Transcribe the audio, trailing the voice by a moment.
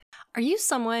Are you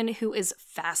someone who is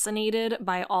fascinated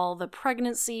by all the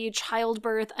pregnancy,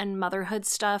 childbirth, and motherhood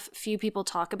stuff few people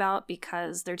talk about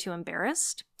because they're too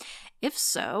embarrassed? If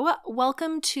so,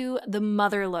 welcome to the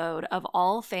motherlode of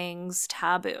all things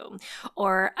taboo,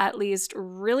 or at least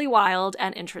really wild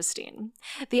and interesting.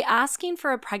 The Asking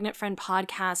for a Pregnant Friend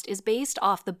podcast is based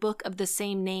off the book of the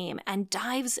same name and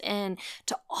dives in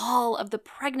to all of the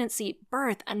pregnancy,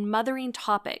 birth, and mothering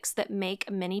topics that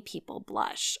make many people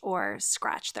blush or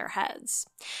scratch their heads.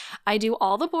 I do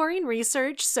all the boring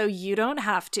research so you don't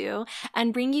have to,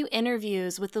 and bring you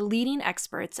interviews with the leading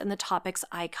experts in the topics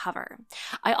I cover.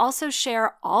 I also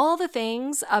share all the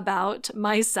things about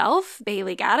myself,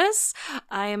 Bailey Gaddis.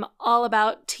 I'm all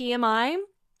about TMI.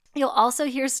 You'll also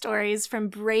hear stories from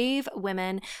brave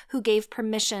women who gave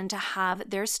permission to have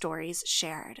their stories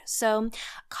shared. So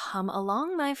come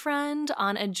along, my friend,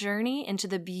 on a journey into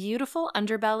the beautiful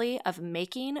underbelly of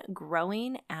making,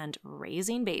 growing, and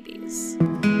raising babies.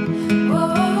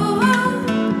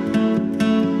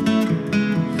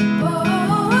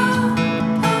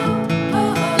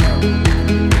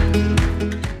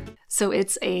 So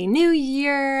it's a new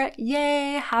year.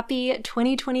 Yay. Happy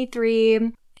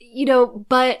 2023.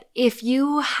 But if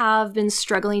you have been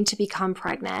struggling to become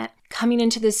pregnant, coming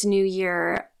into this new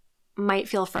year might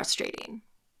feel frustrating.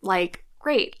 Like,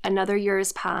 great, another year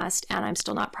has passed and I'm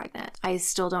still not pregnant. I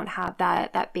still don't have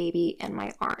that baby in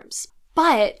my arms.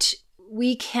 But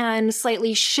we can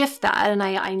slightly shift that. And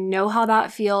I know how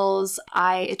that feels.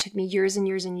 It took me years and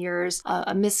years and years,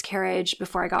 a miscarriage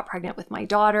before I got pregnant with my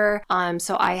daughter.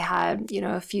 So I had,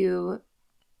 a few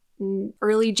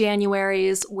early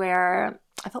Januaries where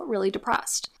I felt really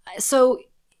depressed. So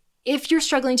if you're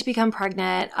struggling to become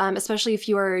pregnant, especially if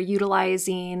you are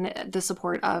utilizing the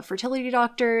support of fertility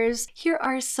doctors, here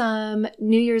are some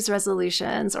New Year's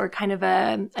resolutions or kind of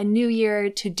a New Year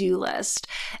to-do list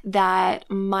that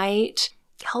might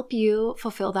help you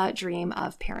fulfill that dream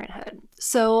of parenthood.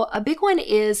 So a big one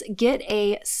is get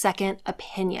a second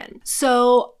opinion.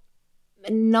 So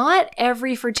not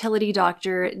every fertility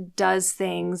doctor does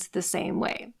things the same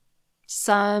way.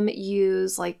 Some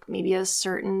use maybe a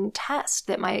certain test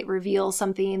that might reveal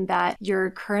something that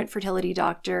your current fertility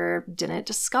doctor didn't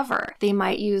discover. They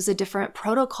might use a different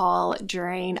protocol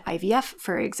during IVF,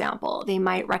 for example. They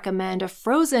might recommend a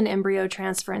frozen embryo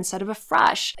transfer instead of a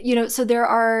fresh. So there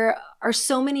are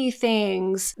so many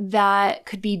things that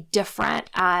could be different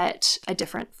at a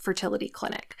different fertility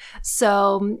clinic.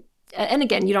 So and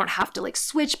again, you don't have to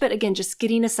switch, but again, just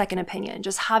getting a second opinion,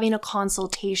 just having a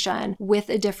consultation with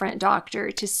a different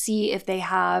doctor to see if they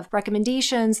have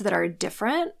recommendations that are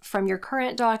different from your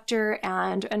current doctor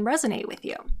and resonate with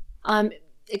you.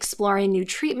 Exploring new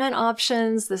treatment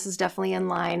options. This is definitely in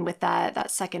line with that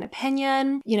second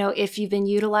opinion. If you've been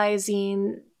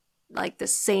utilizing the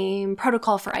same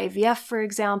protocol for IVF, for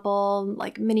example,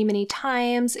 many, many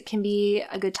times, it can be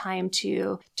a good time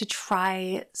to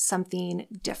try something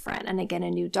different. And again, a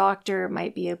new doctor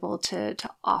might be able to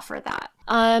offer that.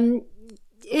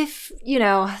 If,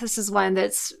 this is one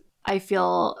that's, I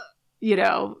feel,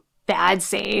 bad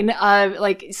saying,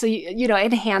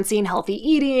 enhancing healthy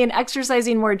eating,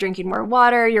 exercising more, drinking more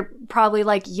water. You're probably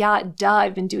yeah, duh,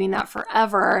 I've been doing that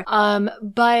forever.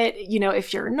 But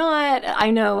if you're not,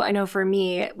 I know for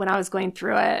me, when I was going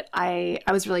through it, I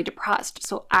was really depressed.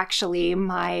 So actually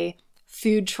my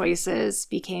food choices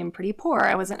became pretty poor.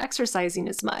 I wasn't exercising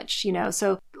as much,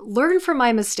 so learn from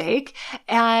my mistake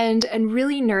and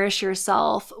really nourish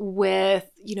yourself with,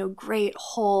 great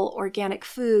whole organic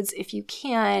foods if you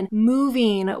can,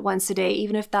 moving once a day,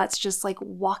 even if that's just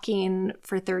walking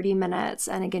for 30 minutes.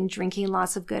 And again, drinking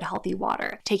lots of good, healthy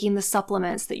water, taking the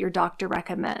supplements that your doctor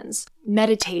recommends,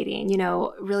 meditating,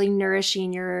 really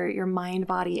nourishing your mind,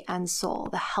 body, and soul.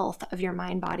 The health of your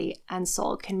mind, body, and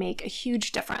soul can make a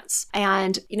huge difference.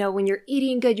 And, when you're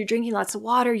eating good, you're drinking lots of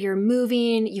water, you're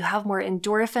moving, you have more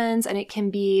endorphins, and it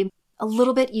can be a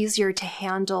little bit easier to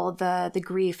handle the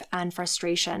grief and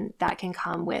frustration that can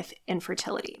come with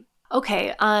infertility.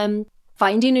 Okay,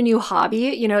 finding a new hobby.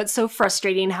 It's so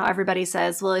frustrating how everybody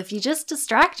says, well, if you just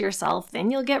distract yourself,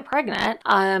 then you'll get pregnant.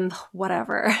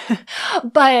 Whatever.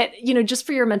 But, just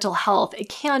for your mental health, it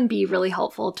can be really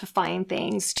helpful to find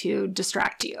things to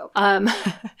distract you.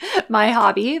 My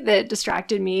hobby that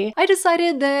distracted me, I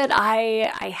decided that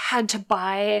I had to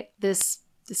buy this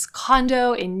this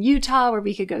condo in Utah where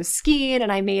we could go skiing,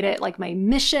 and I made it like my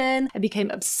mission. I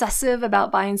became obsessive about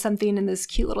buying something in this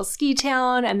cute little ski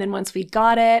town. And then once we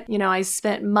got it, I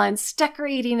spent months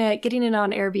decorating it, getting it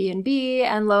on Airbnb,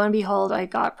 and lo and behold, I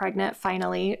got pregnant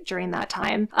finally during that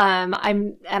time.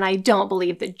 I don't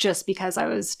believe that just because I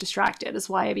was distracted is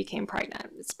why I became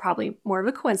pregnant. It's probably more of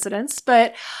a coincidence,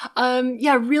 but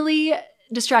really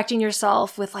distracting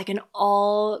yourself with like an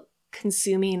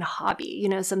all-consuming hobby,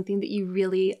 something that you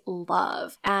really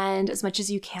love. And as much as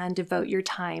you can, devote your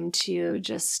time to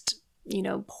just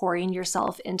pouring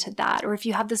yourself into that. Or if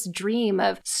you have this dream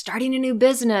of starting a new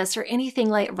business or anything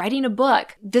like writing a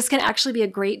book, this can actually be a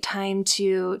great time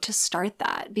to start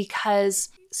that, because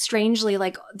strangely,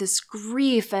 like this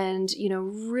grief and,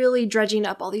 really dredging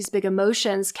up all these big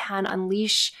emotions can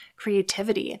unleash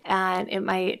creativity. And it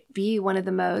might be one of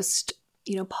the most,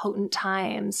 potent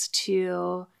times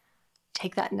to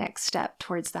take that next step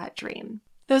towards that dream.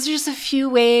 Those are just a few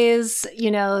ways,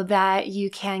 that you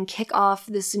can kick off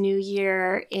this new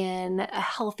year in a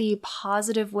healthy,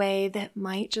 positive way that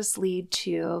might just lead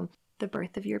to the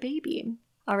birth of your baby.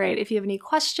 All right, if you have any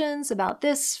questions about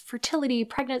this, fertility,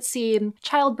 pregnancy,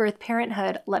 childbirth,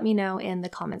 parenthood, let me know in the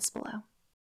comments below.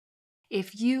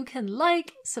 If you can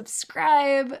like,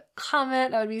 subscribe,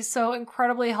 comment, that would be so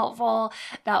incredibly helpful.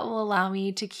 That will allow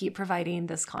me to keep providing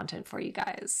this content for you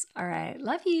guys. All right,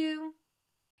 love you.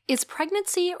 Is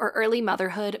pregnancy or early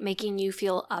motherhood making you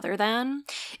feel other than?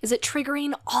 Is it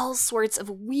triggering all sorts of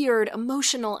weird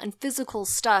emotional and physical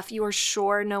stuff you are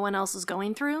sure no one else is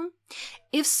going through?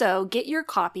 If so, get your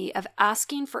copy of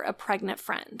Asking for a Pregnant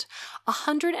Friend,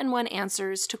 101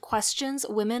 answers to questions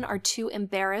women are too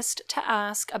embarrassed to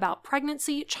ask about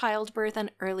pregnancy, childbirth,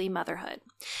 and early motherhood.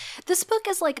 This book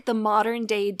is like the modern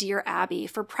day Dear Abby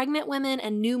for pregnant women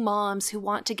and new moms who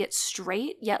want to get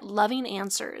straight yet loving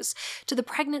answers to the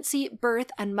pregnancy,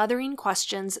 birth, and mothering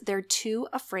questions they're too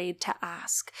afraid to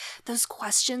ask. Those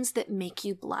questions that make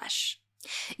you blush.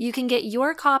 You can get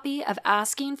your copy of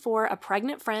Asking for a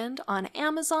Pregnant Friend on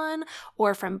Amazon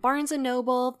or from Barnes &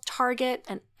 Noble, Target,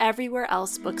 and everywhere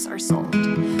else books are sold.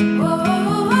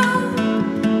 Whoa.